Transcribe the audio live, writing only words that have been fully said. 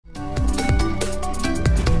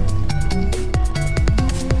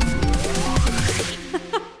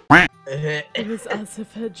It was as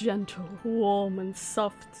if her gentle, warm, and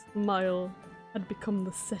soft smile had become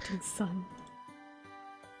the setting sun.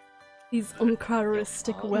 These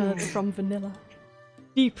uncharacteristic words from Vanilla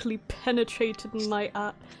deeply penetrated my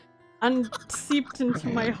art and seeped into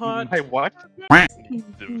my heart. My what?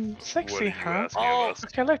 Sexy, huh? Oh,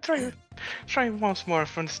 Okay, let's try once more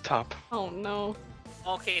from the top. Oh no.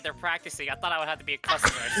 Okay, they're practicing. I thought I would have to be a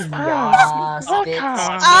customer. Yes,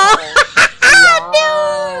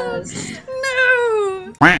 Yes!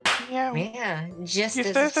 No! Yeah. Yeah, just You as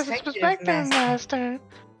said this is effective, perspective, master. master.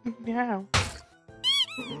 Yeah.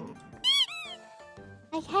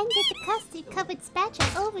 I handed the custard-covered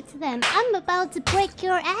spatula over to them. I'm about to break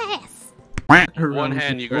your ass. One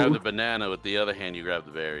hand you grab the banana, with the other hand you grab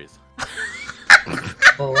the berries.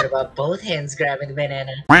 But what about both hands grabbing the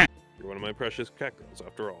banana? You're one of my precious cat girls,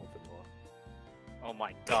 after all, Vanilla. Oh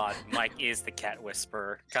my god, Mike is the cat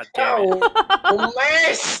whisperer. God damn it. Oh,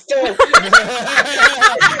 master!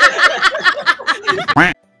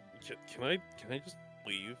 Can I just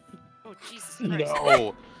leave? Oh Jesus Christ.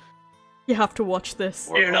 No. You have to watch this.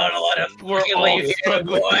 You're not allowed to We're all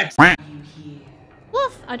struggling.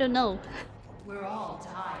 Woof! I don't know. We're all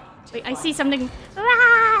tied. Wait, I see something.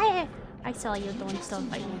 Ah! I saw you doing stuff.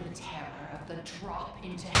 The terror of the drop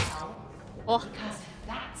into hell. Oh. Because if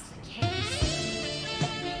that's the case.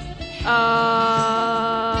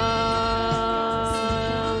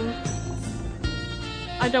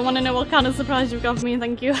 I don't want to know what kind of surprise you've got for me,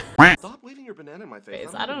 thank you. Stop leaving your banana in my face.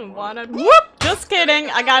 I don't want it. Whoop! Just kidding,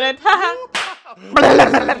 I got it.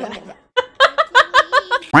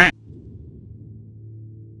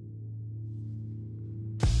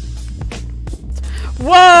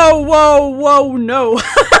 Whoa, whoa, whoa, no.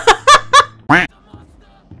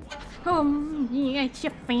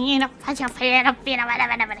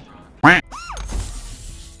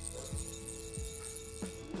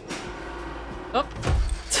 Oh.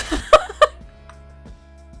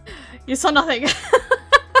 You saw nothing.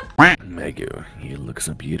 Megu, you look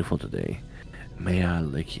so beautiful today. May I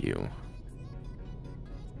lick you?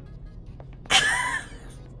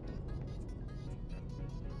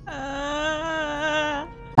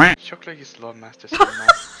 Chocolate is love master so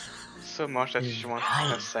much. So much that she wants to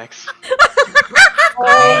have sex.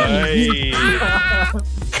 Nice.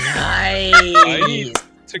 Nice. I need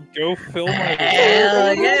to go fill my.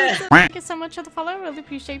 Hell yeah. Thank you so much for the follow, really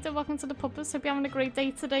appreciate it. Welcome to the puppets. Hope you're having a great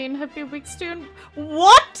day today and hope your week's doing.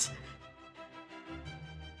 What?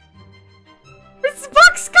 It's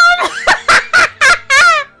Buck's gone!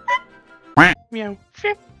 Meow.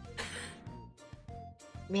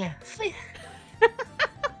 Meow.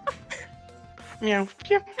 Meow.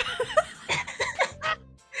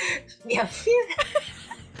 Meow.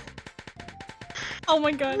 Oh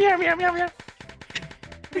my god. Meow meow meow meow.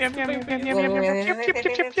 Meow meow meow meow meow meow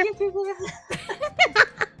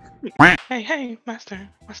meow. Hey, Master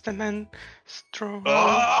Man Straw.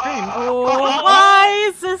 Oh, why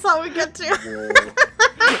is this how we get to?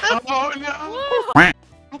 Oh no!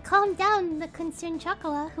 I calmed down the concerned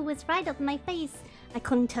Chocola, who was right up my face. I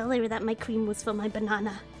couldn't tell her that my cream was for my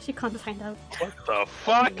banana. She can't find out. What the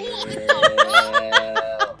fuck?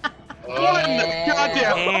 What in the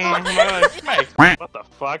goddamn? What the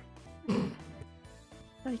fuck?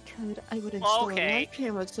 I would install a live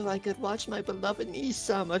camera so I could watch my beloved niece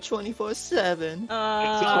Summer 24/7.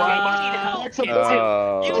 I can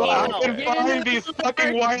find these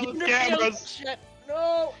fucking wireless cameras.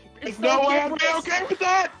 No! There's no way I'd be okay with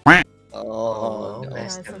that! Oh,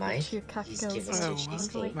 Master Mike. He's giving us your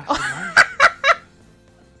cheesecake.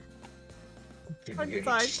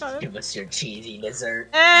 Give us your cheesy dessert.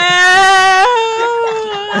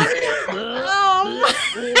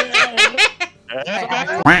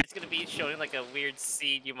 It's gonna be showing like a weird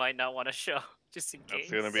scene you might not want to show, just in case.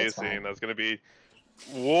 That's gonna be a scene. That's gonna be.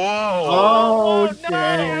 Whoa! Oh,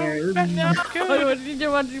 damn!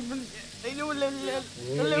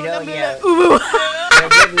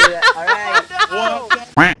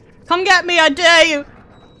 Alright. Come get me, I dare you!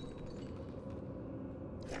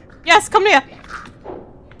 Yes, come here!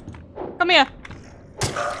 Come here!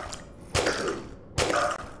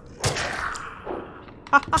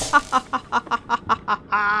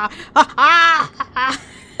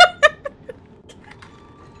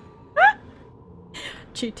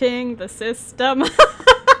 Cheating the system.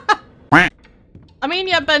 I mean,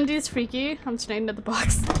 yeah, Bendy's freaky. I'm staying in the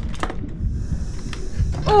box.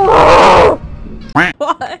 Oh!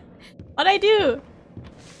 What? What'd I do?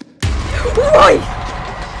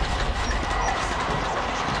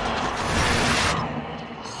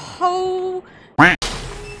 Oh.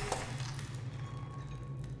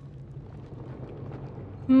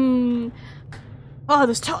 Oh,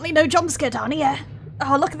 there's totally no jump scare down here.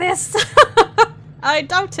 Oh, look at this. I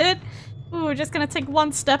doubt it. Ooh, we're just gonna take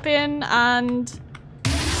one step in and...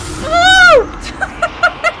 Woo!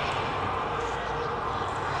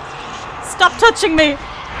 Stop touching me!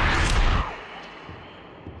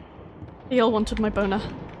 They all wanted my boner.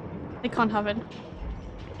 They can't have it.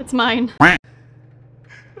 It's mine.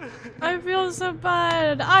 I feel so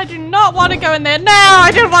bad. I do not want to go in there. No,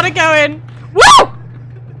 I don't want to go in. Woo!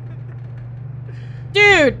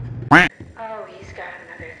 Dude! Oh, he's got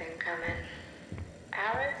another thing coming.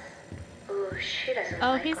 Alice? Ooh, she doesn't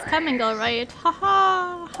Oh, like he's glass. coming alright.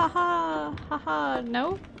 Haha, haha, haha.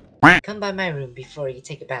 No? Come by my room before you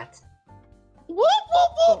take a bath.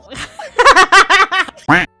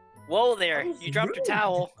 Whoa there, you dropped your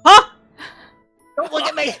towel. Huh? Don't look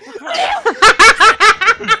at me!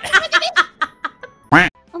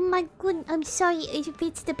 Oh my god, I'm sorry if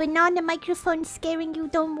it's the banana microphone scaring you,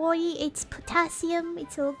 don't worry, it's potassium,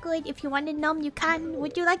 it's all good. If you want to numb, you can.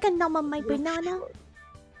 Would you like a numb on my banana?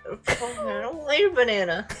 I don't like your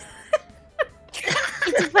banana.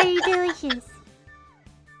 It's very delicious.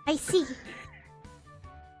 I see.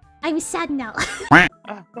 I'm sad now. What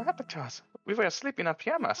happened to us? We were asleep in our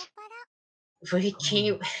pajamas. Wait, can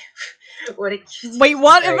you... What Wait,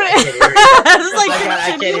 what? Sorry, I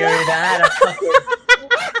can't hear you. That had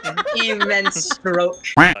a fucking immense stroke.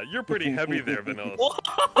 You're pretty heavy there, Vanilla. Oh,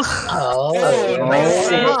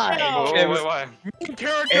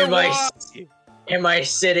 am I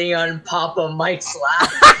sitting on Papa Mike's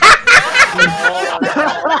lap?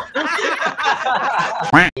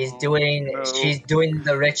 She's doing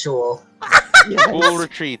the ritual. Full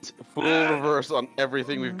retreat, full reverse on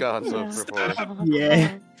everything we've got so far.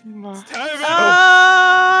 Yeah.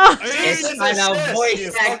 It's time to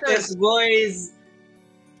voice act this, boys.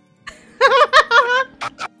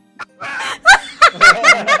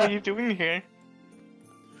 What are you doing here?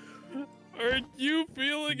 Aren't you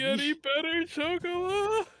feeling any better,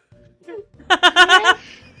 Chocola?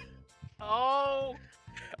 Oh!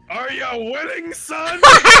 Are you winning, son?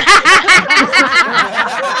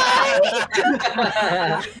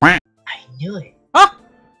 I knew it. Huh?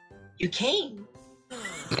 You came.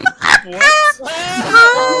 What?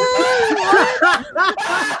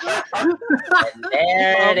 And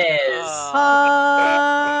there it is.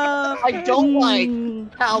 I don't like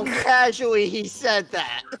how casually he said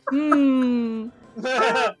that. Hmm.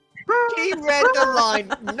 He read the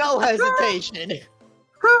line, no hesitation.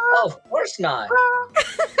 Oh, of course not. Of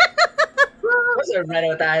course I read it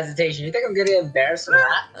without hesitation. You think I'm gonna get embarrassed from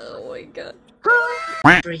that? Oh my god.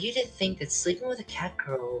 For you to think that sleeping with a cat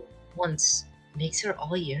girl once makes her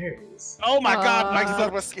all yours. Oh my god, Mike's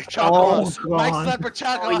done with chocolate. Mike's done with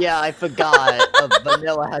chocolate. Oh yeah, I forgot.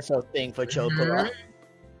 Vanilla has her thing for chocolate.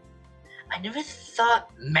 I never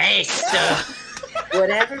thought Maester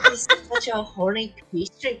would ever be such a horny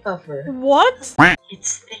pastry puffer. What?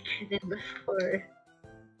 It's thicker than before.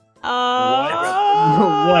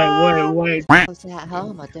 Wait. Those at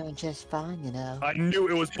home are doing just fine, you know. I knew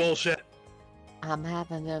it was bullshit. I'm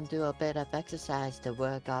having them do a bit of exercise to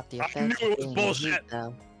work off the effects I knew it was of being bullshit. elite,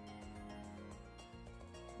 though.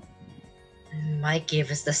 Mike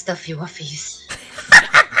gave us the stuffy wuffies.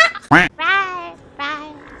 Right,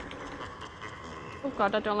 right. Oh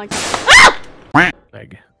god, I don't like that.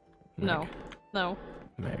 Meg. No. No.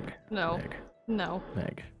 Meg. No. Meg. No.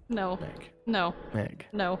 Meg. No. Meg. No. Meg.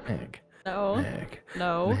 No. Meg. No. Meg.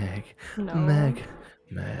 No. Meg. No. Meg.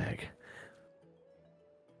 Meg.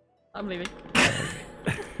 I'm leaving.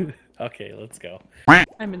 Okay, let's go.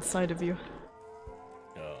 I'm inside of you.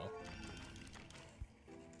 Go.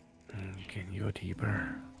 Can you go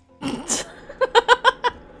deeper?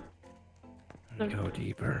 Go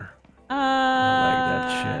deeper. I like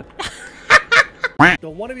that shit.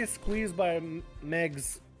 Don't want to be squeezed by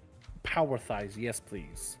Meg's power thighs. Yes,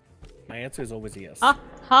 please. My answer is always yes.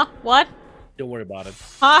 Huh? What? Don't worry about it.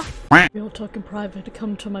 Huh? We'll talk in private.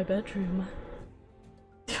 Come to my bedroom.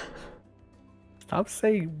 Stop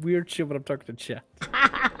saying weird shit when I'm talking to chat.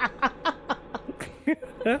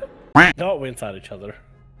 No, we're inside each other.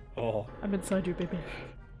 Oh. I'm inside you, baby.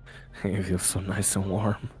 You feel so nice and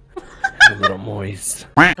warm. A little moist.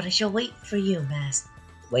 But I shall wait for you, Master.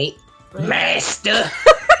 Wait. Master!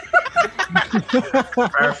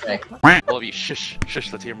 Perfect. All of you, shush,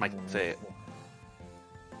 shush, let's hear Mike say it.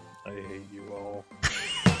 I hate you all.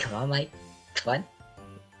 Come on, Mike. Come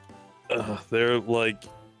on. They're like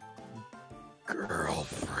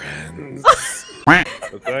girlfriends.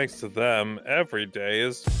 But thanks to them, every day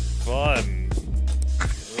is fun.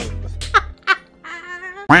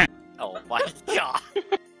 Oh my god.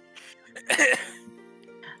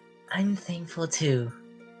 I'm thankful too.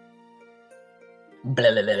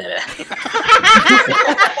 Blah, blah, blah, blah.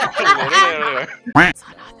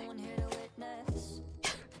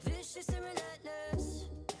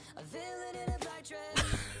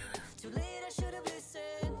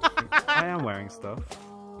 I am wearing stuff.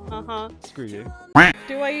 Uh-huh. Screw you.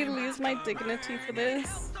 Do I lose my dignity for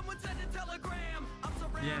this?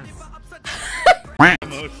 Yes.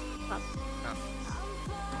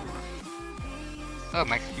 Oh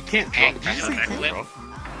my, you can't drop that, bro.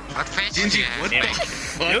 What face Gingy, you what the have?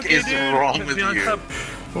 fuck is wrong with you?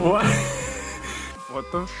 What?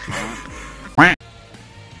 What the fuck?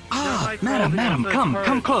 Ah, madam,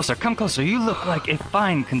 come closer. You look like a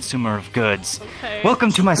fine consumer of goods. Okay.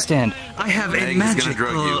 Welcome to my stand. I have a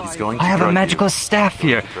magical staff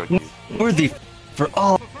here, worthy for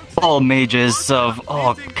all mages of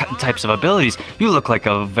all types of abilities. You look like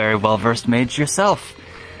a very well-versed mage yourself.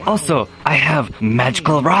 Also, I have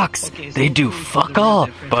magical rocks. They do fuck all.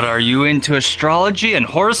 But are you into astrology and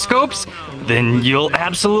horoscopes? Then you'll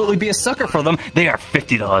absolutely be a sucker for them. They are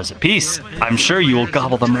 $50 a piece. I'm sure you will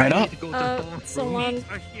gobble them right up. Someone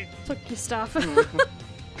took your stuff.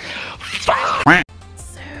 So, I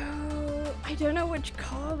don't know which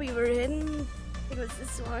car we were in. It was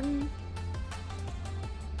this one.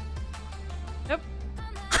 Nope.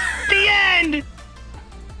 The end!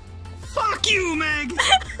 Fuck you, Meg!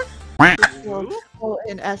 Oh,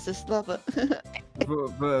 and S's lover.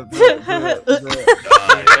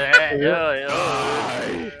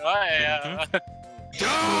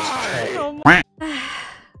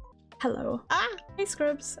 Hello. Hey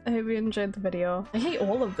Scrubs, I hope you enjoyed the video. I hate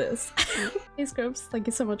all of this. Hey Scrubs, thank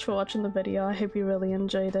you so much for watching the video. I hope you really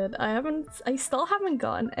enjoyed it. I still haven't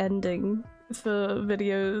got an ending for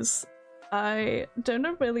videos. I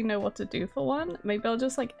don't really know what to do for one. Maybe I'll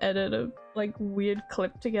just like edit a like weird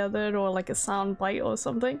clip together or like a sound bite or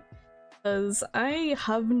something. Because I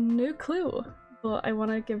have no clue. But I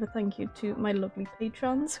want to give a thank you to my lovely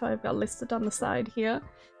patrons who I've got listed on the side here.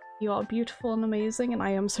 You are beautiful and amazing, and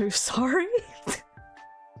I am so sorry.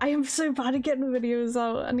 I am so bad at getting videos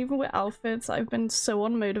out, and even with outfits, I've been so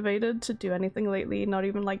unmotivated to do anything lately, not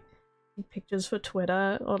even like pictures for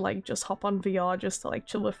Twitter or like just hop on VR just to like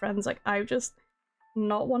chill with friends. Like I've just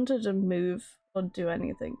not wanted to move or do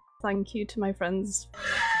anything. Thank you to my friends.